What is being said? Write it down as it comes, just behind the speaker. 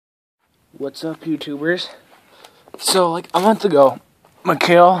What's up, YouTubers? So, like a month ago,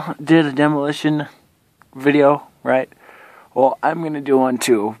 Mikhail did a demolition video, right? Well, I'm going to do one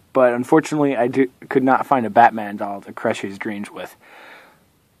too, but unfortunately I could not find a Batman doll to crush his dreams with.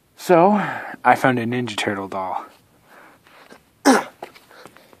 So, I found a Ninja Turtle doll.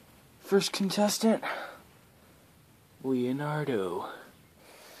 First contestant, Leonardo.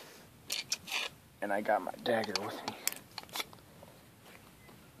 And I got my dagger with me.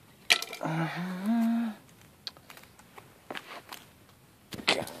 Okay,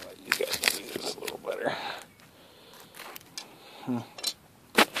 I'll let you guys see this a little better.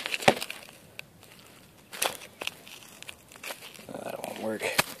 That won't work.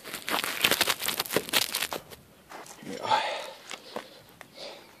 Here we go.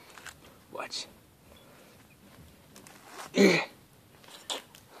 Watch.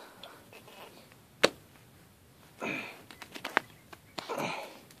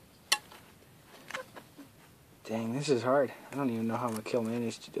 Dang, this is hard. I don't even know how Mikhail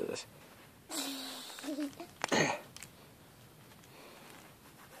managed to do this.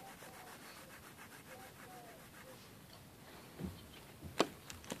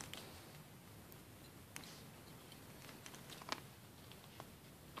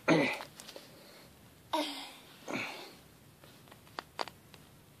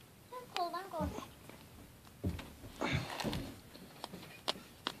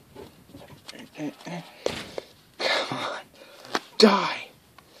 Come on, die!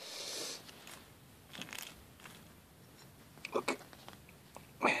 Look,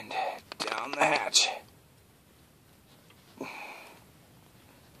 and down the hatch.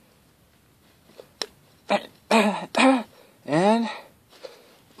 And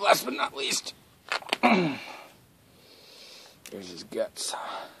last but not least, there's his guts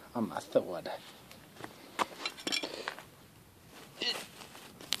on my thud.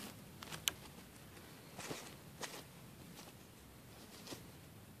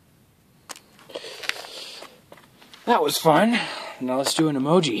 That was fun. Now let's do an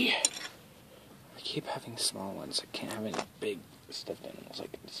emoji. I keep having small ones. I can't have any big stuffed animals I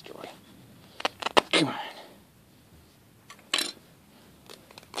can destroy. Come on.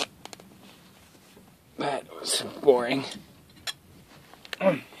 That was boring.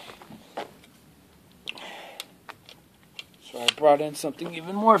 So I brought in something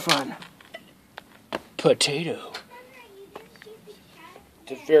even more fun. Potato.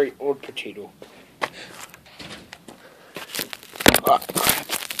 It's a very old potato. Oh, crap.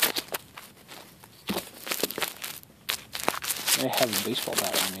 I have a baseball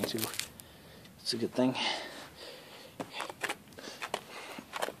bat on me too. It's a good thing.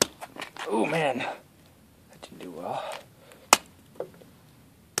 Oh man, that didn't do well.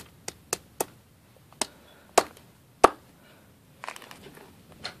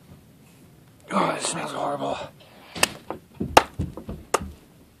 Oh, it smells horrible.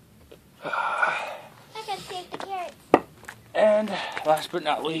 I gotta take the carrots. And last but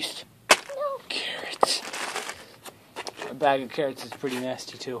not least, carrots. A bag of carrots is pretty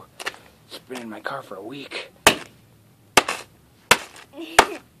nasty too. It's been in my car for a week.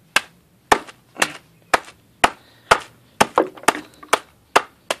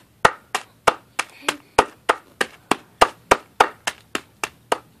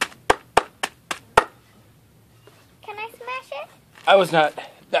 Can I smash it?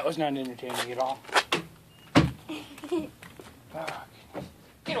 That was not entertaining at all.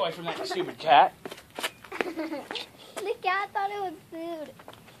 Get away from that stupid cat. The cat thought it was food.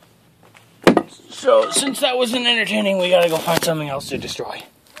 So, since that wasn't entertaining, we gotta go find something else to destroy.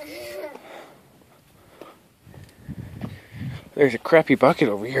 There's a crappy bucket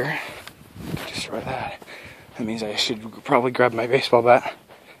over here. Destroy that. That means I should probably grab my baseball bat.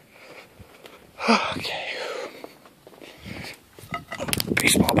 Okay.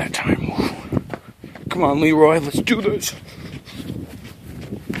 Baseball bat time. Come on, Leroy, let's do this.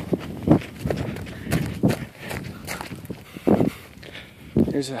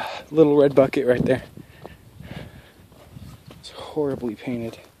 There's a little red bucket right there. It's horribly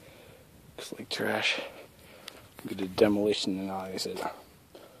painted. Looks like trash. We did demolition and all I said.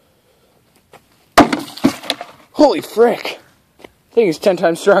 Holy frick! That thing is 10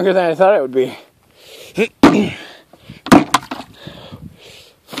 times stronger than I thought it would be.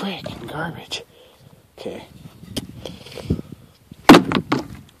 Frick, garbage. Okay.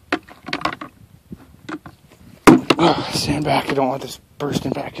 Oh, stand back, I don't want this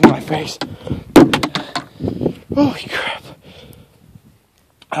bursting back into my face. Holy crap.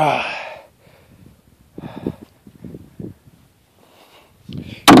 Ah!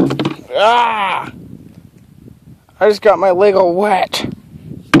 I just got my leg all wet.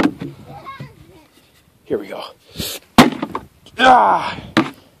 Here we go. Ah!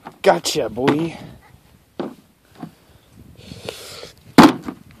 Gotcha, boy.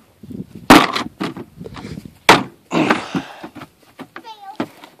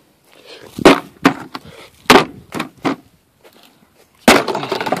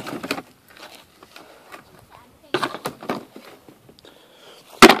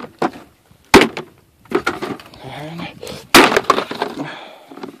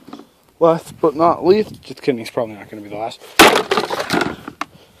 Last but not least, just kidding, he's probably not going to be the last.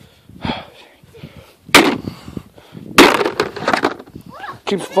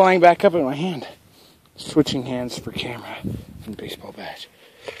 Keeps flying back up in my hand. Switching hands for camera and baseball bat.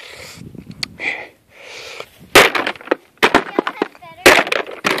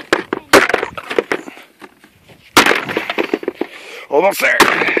 Almost there.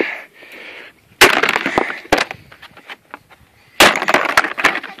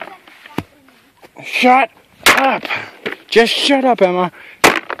 Shut up! Just shut up, Emma.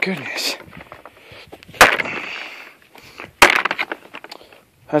 Goodness.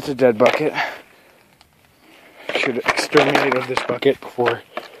 That's a dead bucket. Should have exterminated this bucket before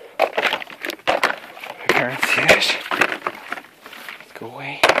my parents see this. Let's go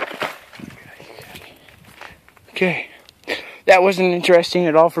away. Okay. That wasn't interesting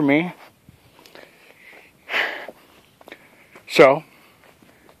at all for me. So,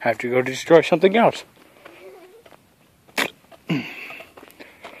 I have to go destroy something else.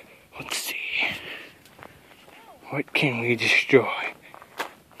 Let's see. What can we destroy?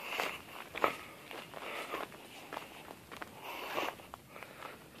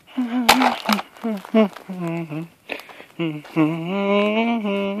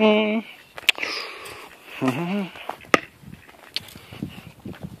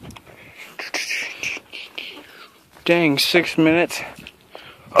 Dang, 6 minutes.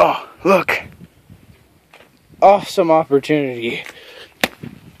 Oh, look. Awesome opportunity.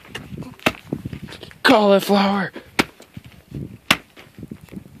 Cauliflower.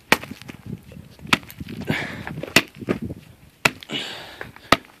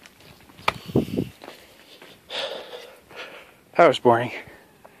 That was boring.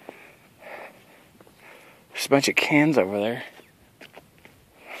 There's a bunch of cans over there.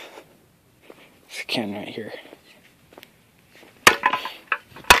 There's a can right here.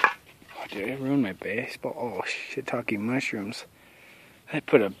 Did I ruin my baseball? Oh, shiitake mushrooms. I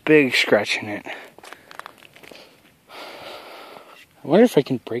put a big scratch in it. I wonder if I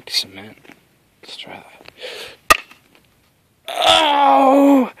can break cement. Let's try that.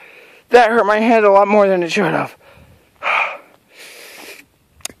 Oh! That hurt my hand a lot more than it should have.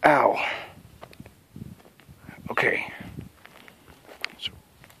 Ow. Okay. So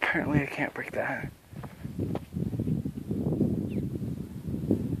apparently I can't break that.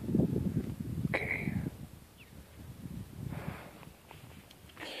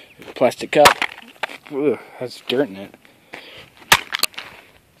 Plastic cup. Ugh, has dirt in it.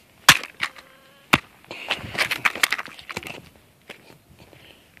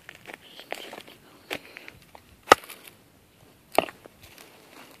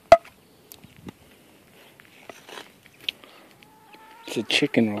 It's a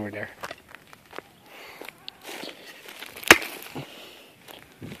chicken over there.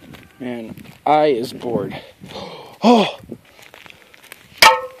 Man, I is bored. Oh!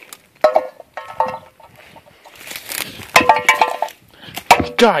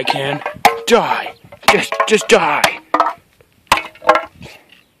 Die, Ken. Die. Just die.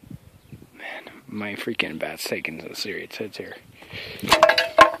 Man, my freaking bat's taking a serious hits here.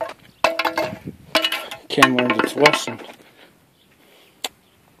 Ken learned its lesson.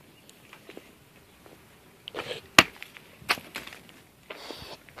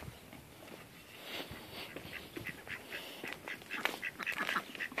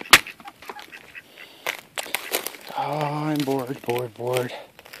 Oh, I'm bored.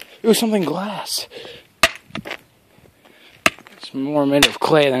 Ooh, something glass. It's more made of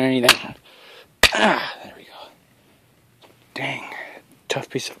clay than anything. Ah, there we go. Dang, tough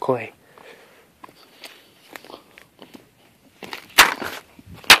piece of clay.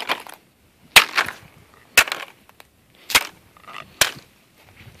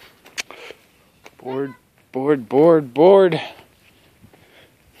 Bored.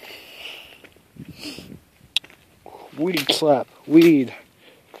 Weed slap. Weed.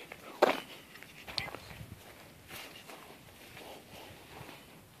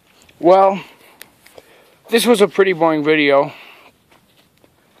 Well, this was a pretty boring video.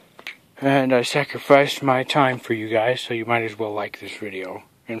 And I sacrificed my time for you guys, so you might as well like this video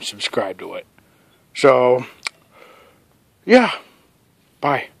and subscribe to it. So, yeah.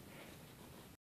 Bye.